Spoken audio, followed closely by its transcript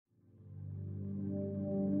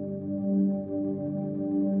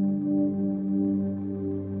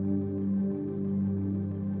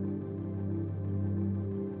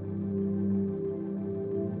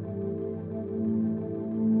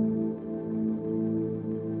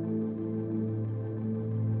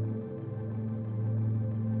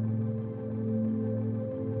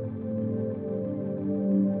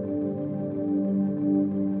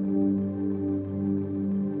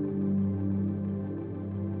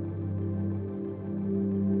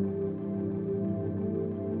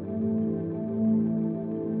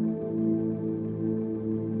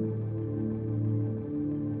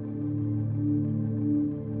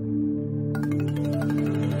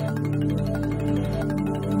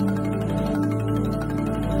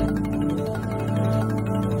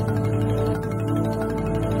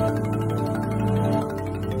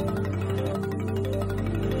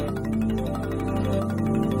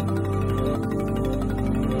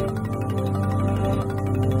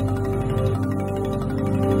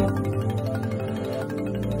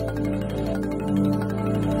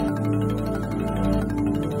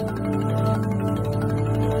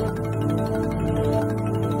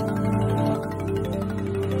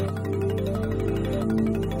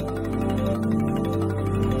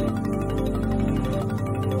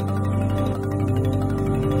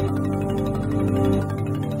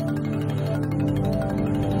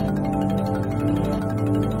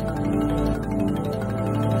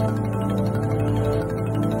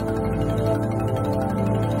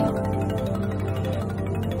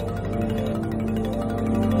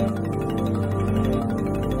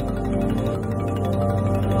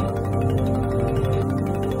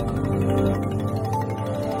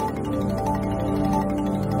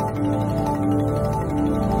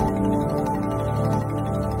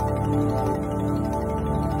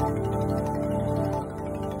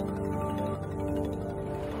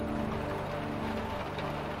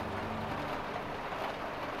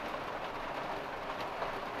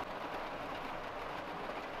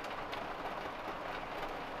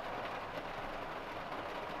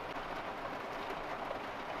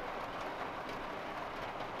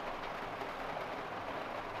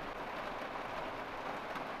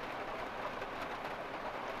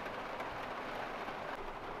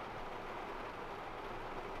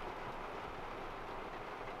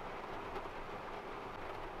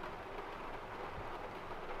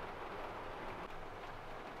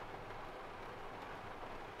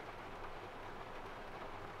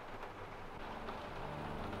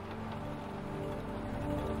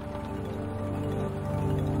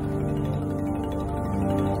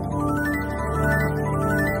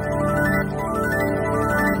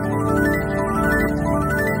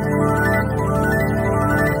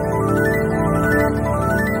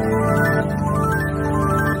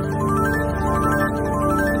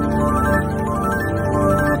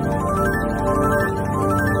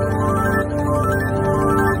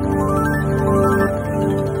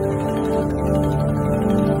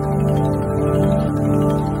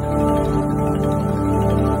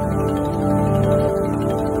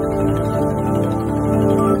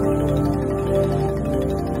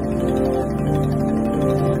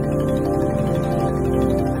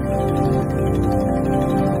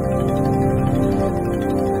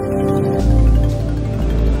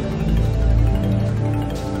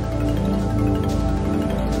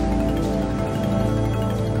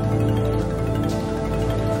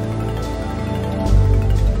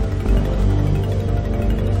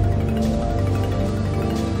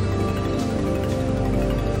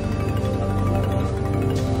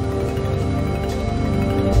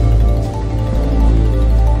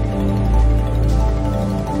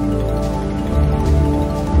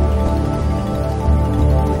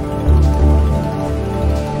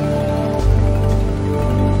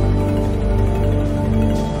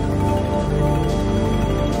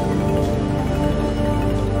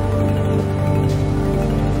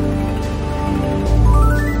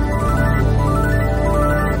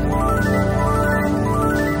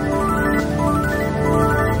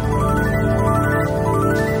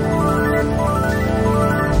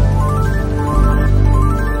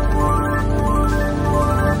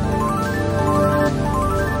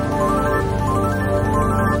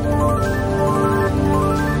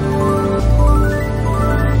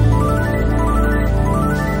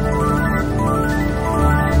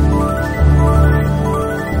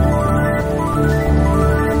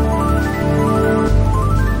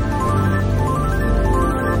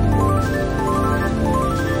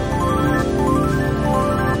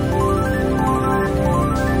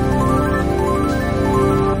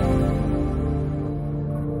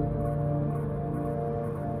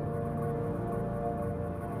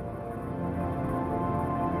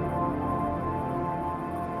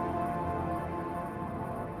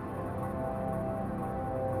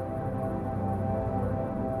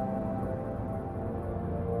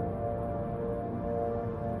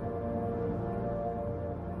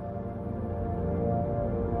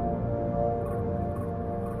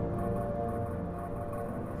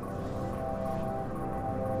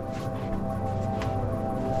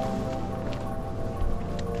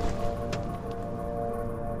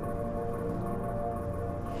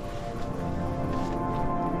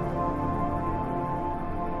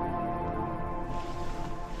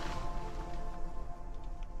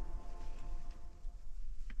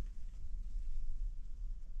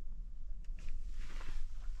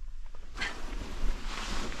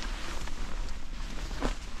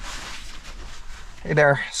Hey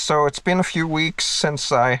there. So it's been a few weeks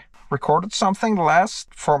since I recorded something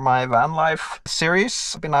last for my van life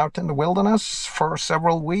series. I've been out in the wilderness for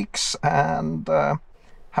several weeks and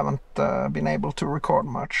haven't been able to record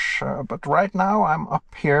much. But right now I'm up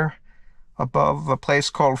here above a place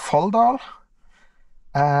called Folldal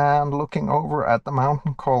and looking over at the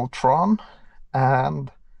mountain called Tron.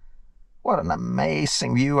 And what an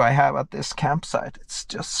amazing view I have at this campsite. It's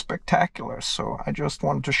just spectacular. So I just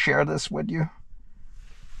wanted to share this with you.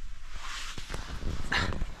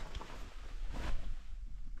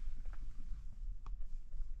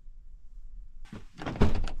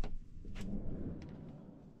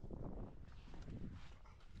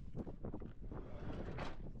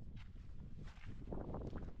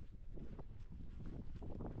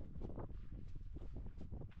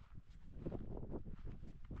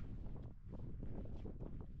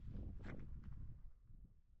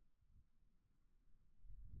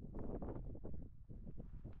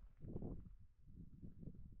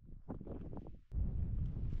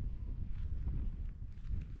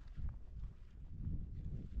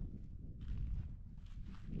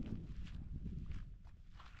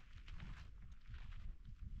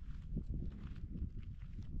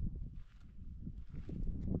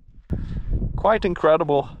 Quite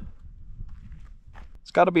incredible.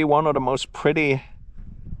 It's got to be one of the most pretty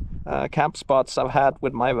camp spots I've had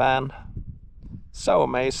with my van. So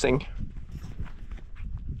amazing.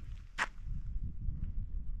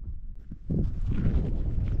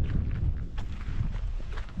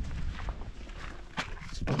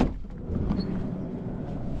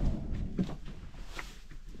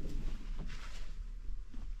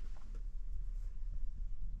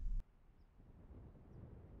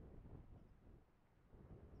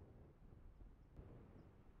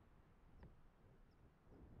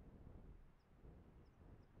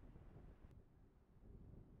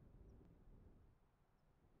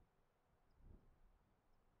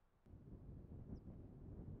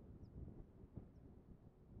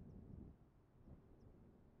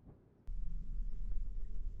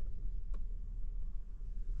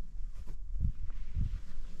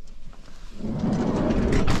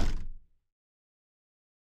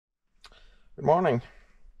 Good morning.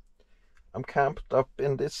 I'm camped up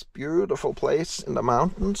in this beautiful place in the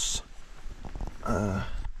mountains.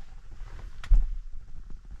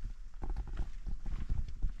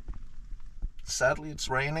 Sadly, it's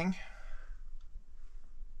raining.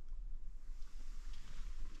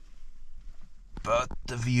 But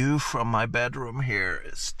the view from my bedroom here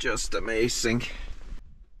is just amazing.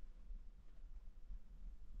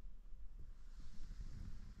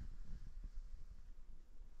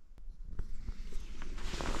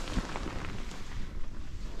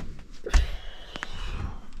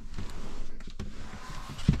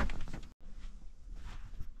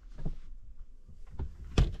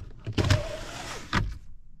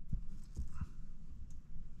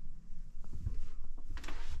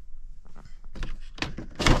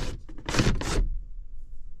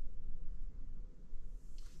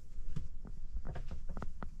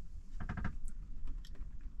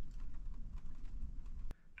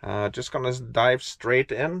 Just gonna dive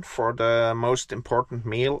straight in for the most important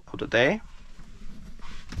meal of the day.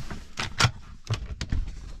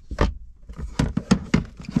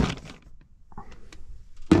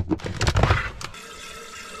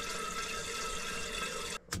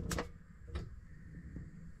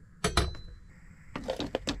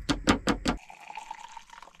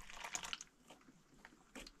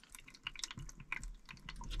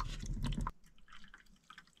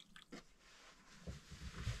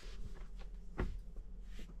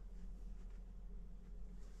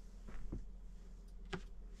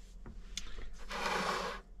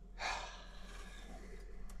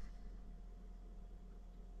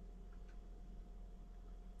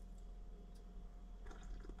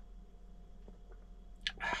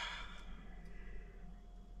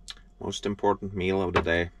 Most important meal of the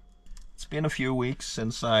day. It's been a few weeks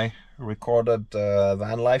since I recorded the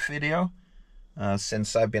van life video,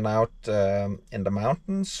 since I've been out in the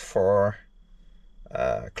mountains for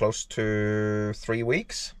close to 3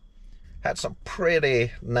 weeks. Had some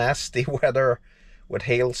pretty nasty weather with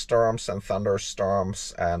hailstorms and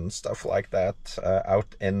thunderstorms and stuff like that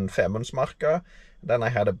out in Femundsmarka. Then I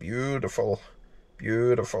had a beautiful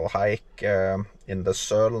hike in the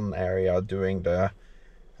Sølen area, doing the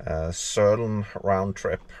Sølen round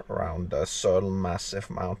trip around the Sølen massive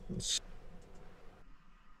mountains.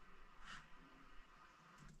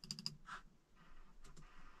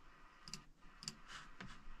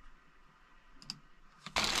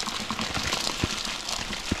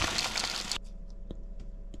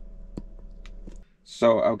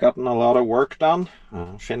 So I've gotten a lot of work done,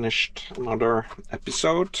 finished another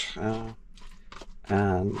episode, and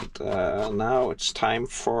now it's time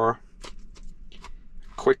for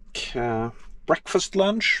a quick breakfast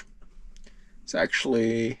lunch. It's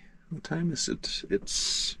actually, what time is it?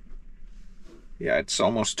 It's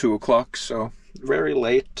almost 2 o'clock, so very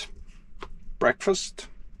late breakfast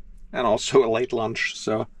and also a late lunch.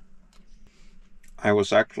 So I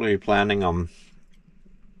was actually planning on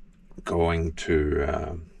going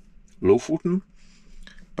to Lofoten,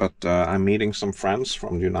 but I'm meeting some friends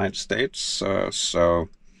from the United States, so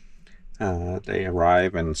they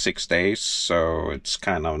arrive in 6 days, so it's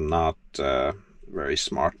kind of not a very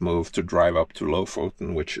smart move to drive up to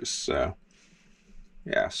Lofoten, which is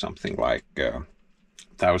something like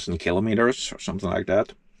 1,000 kilometers or something like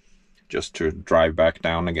that, just to drive back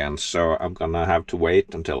down again. So I'm gonna have to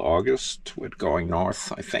wait until August with going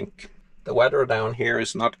north, I think. The weather down here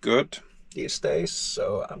is not good these days,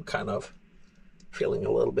 so I'm kind of feeling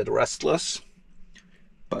a little bit restless,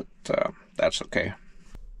 but that's okay.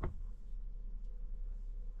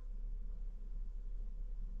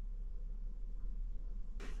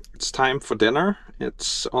 It's time for dinner.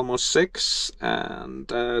 It's almost 6, and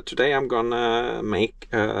today I'm gonna make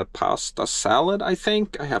a pasta salad, I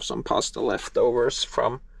think. I have some pasta leftovers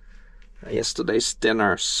from yesterday's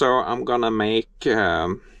dinner, so I'm gonna make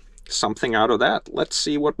something out of that. Let's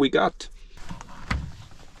see what we got.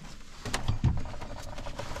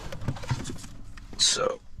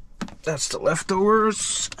 So that's the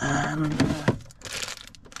leftovers, and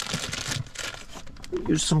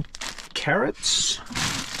use some carrots.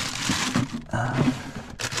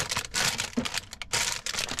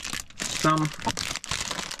 Some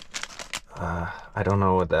I don't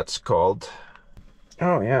know what that's called.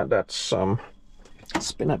 Oh yeah, that's some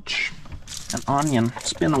spinach and onion.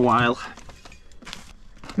 It's been a while.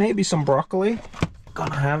 Maybe some broccoli.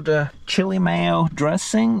 Gonna have the chili mayo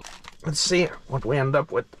dressing. Let's see what we end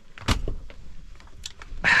up with.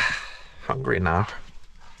 Hungry now.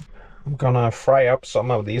 I'm gonna fry up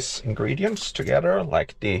some of these ingredients together,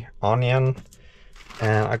 like the onion,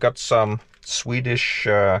 and I got some Swedish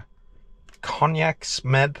cognac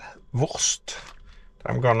smed wurst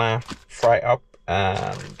I'm gonna fry up,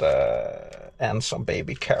 and some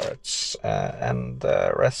baby carrots, and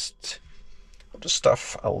the rest of the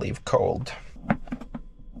stuff I'll leave cold.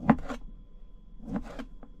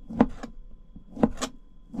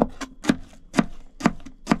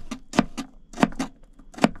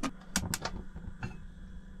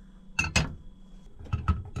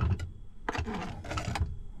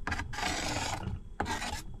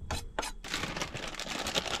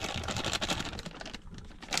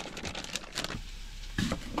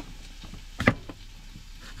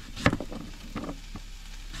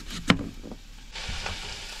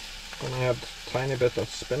 Gonna add a tiny bit of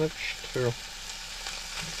spinach to the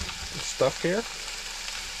stuff here.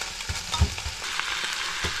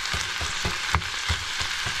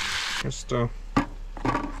 Here's the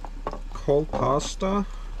cold pasta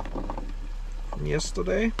from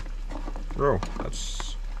yesterday. Oh,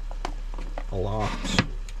 that's a lot.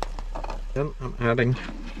 Then I'm adding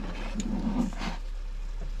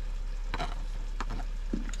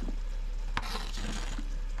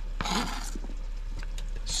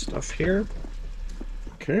stuff here.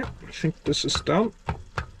 Okay, I think this is done.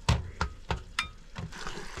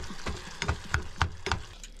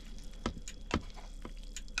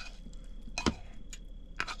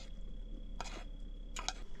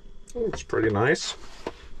 Oh, it's pretty nice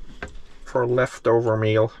for a leftover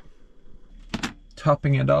meal.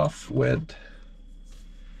 Topping it off with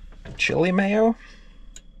chili mayo.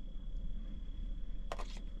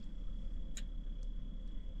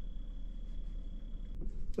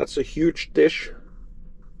 That's a huge dish.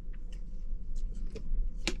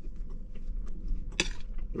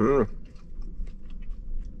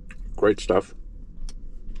 Great stuff.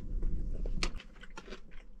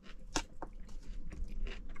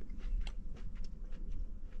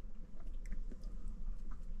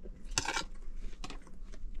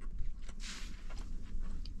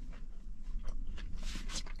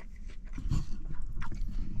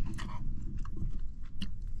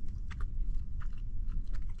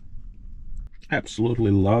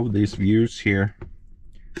 Absolutely love these views here.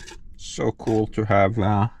 So cool to have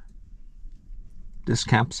this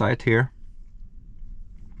campsite here.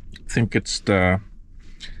 I think it's the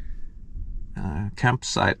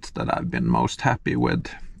campsite that I've been most happy with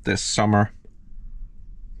this summer.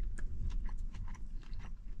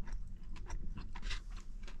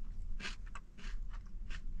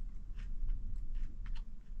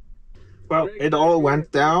 well, it all went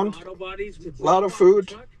down. A lot of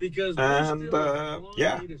food, and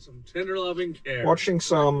yeah, watching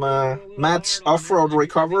some Matt's off-road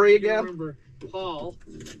recovery again.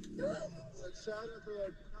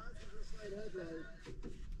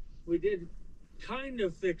 We did kind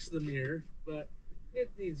of fix the mirror, but it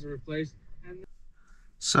needs replaced.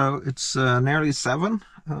 So it's nearly 7.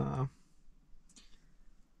 I'm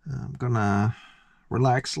gonna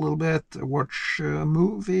relax a little bit, watch a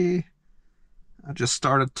movie. I just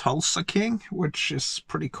started Tulsa King, which is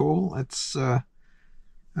pretty cool. It's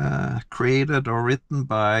created or written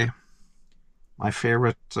by my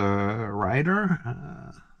favorite writer,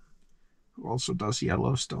 who also does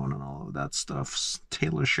Yellowstone and all of that stuff,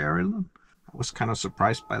 Taylor Sheridan. I was kind of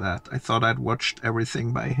surprised by that. I thought I'd watched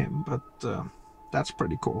everything by him, but that's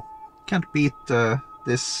pretty cool. Can't beat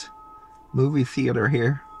this movie theater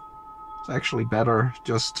here. It's actually better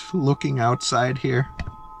just looking outside here.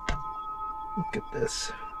 Look at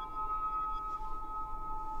this.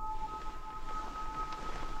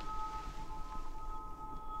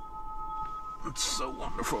 It's so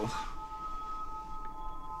wonderful.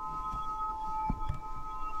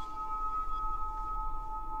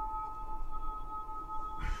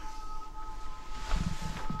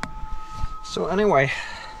 So anyway,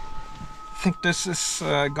 I think this is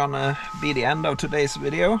gonna be the end of today's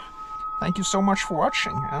video. Thank you so much for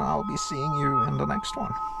watching, and I'll be seeing you in the next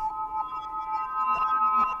one.